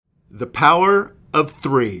The power of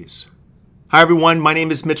threes. Hi, everyone. My name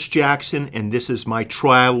is Mitch Jackson, and this is my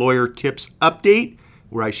Trial Lawyer Tips Update,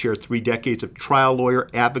 where I share 3 decades of trial lawyer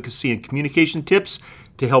advocacy and communication tips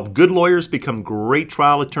to help good lawyers become great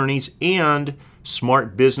trial attorneys and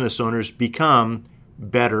smart business owners become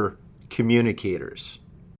better communicators.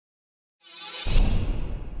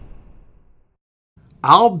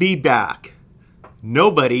 I'll be back.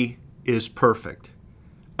 Nobody is perfect.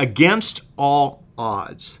 Against all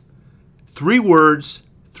odds. 3 words,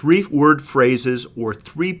 3-word phrases, or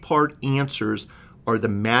 3-part answers are the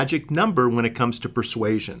magic number when it comes to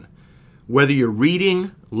persuasion. Whether you're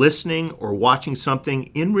reading, listening, or watching something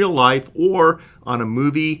in real life or on a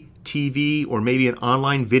movie, TV, or maybe an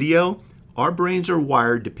online video, our brains are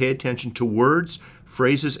wired to pay attention to words,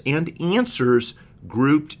 phrases, and answers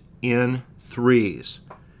grouped in threes.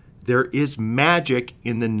 There is magic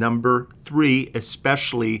in the number 3,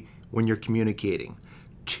 especially when you're communicating.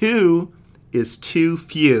 2 is too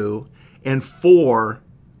few, and 4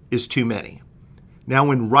 is too many. Now,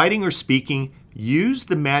 when writing or speaking, use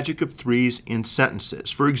the magic of threes in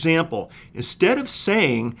sentences. For example, instead of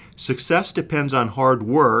saying success depends on hard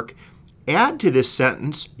work, add to this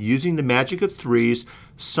sentence, using the magic of threes,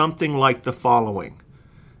 something like the following.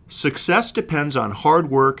 Success depends on hard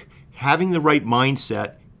work, having the right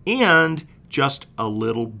mindset, and just a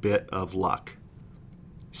little bit of luck.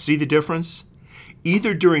 See the difference?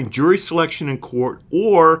 Either during jury selection in court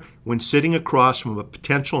or when sitting across from a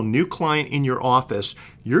potential new client in your office,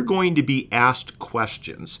 you're going to be asked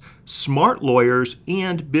questions. Smart lawyers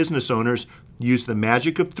and business owners use the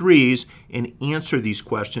magic of threes and answer these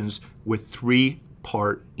questions with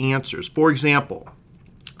 3-part answers. For example,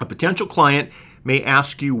 a potential client may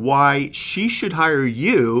ask you why she should hire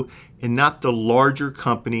you and not the larger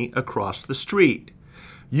company across the street.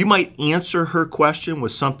 You might answer her question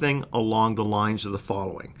with something along the lines of the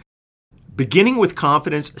following. Beginning with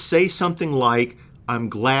confidence, say something like, "I'm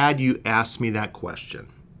glad you asked me that question."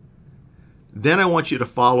 Then I want you to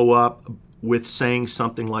follow up with saying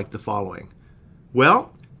something like the following.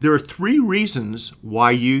 Well, there are 3 reasons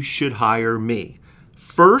why you should hire me.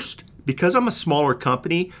 First, because I'm a smaller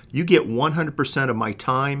company, you get 100% of my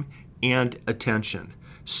time and attention.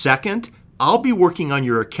 Second, I'll be working on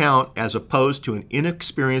your account as opposed to an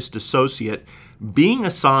inexperienced associate being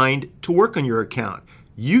assigned to work on your account.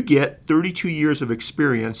 You get 32 years of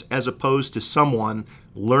experience as opposed to someone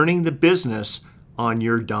learning the business on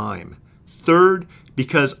your dime. Third,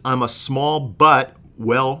 because I'm a small but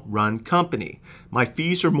well-run company. My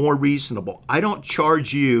fees are more reasonable. I don't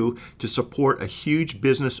charge you to support a huge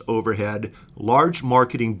business overhead, large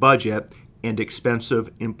marketing budget, and expensive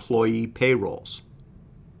employee payrolls.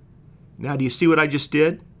 Now, do you see what I just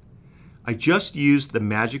did? I just used the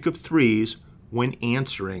magic of threes when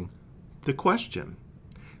answering the question.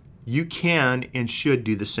 You can and should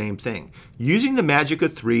do the same thing. Using the magic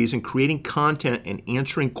of threes and creating content and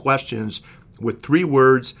answering questions with 3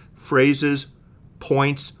 words, phrases,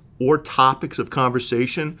 points, or topics of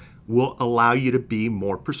conversation will allow you to be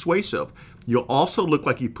more persuasive. You'll also look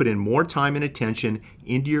like you put in more time and attention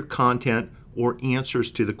into your content or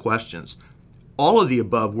answers to the questions. All of the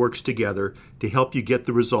above works together to help you get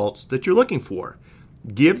the results that you're looking for.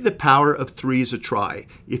 Give the power of threes a try.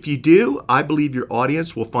 If you do, I believe your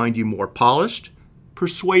audience will find you more polished,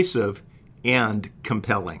 persuasive, and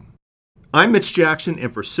compelling. I'm Mitch Jackson,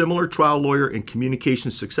 and for similar trial lawyer and communication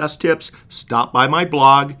success tips, stop by my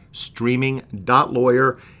blog,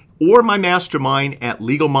 streaming.lawyer, or my mastermind at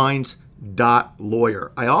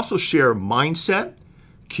legalminds.lawyer. I also share mindset,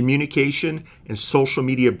 communication, and social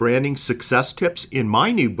media branding success tips in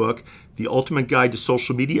my new book, The Ultimate Guide to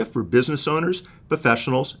Social Media for Business Owners,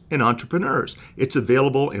 Professionals, and Entrepreneurs. It's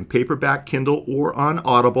available in paperback, Kindle, or on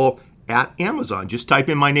Audible at Amazon. Just type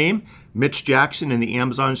in my name, Mitch Jackson, in the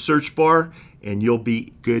Amazon search bar, and you'll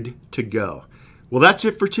be good to go. Well, that's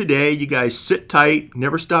it for today. You guys sit tight,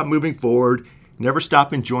 never stop moving forward, never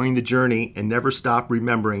stop enjoying the journey, and never stop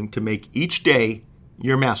remembering to make each day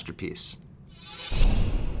your masterpiece.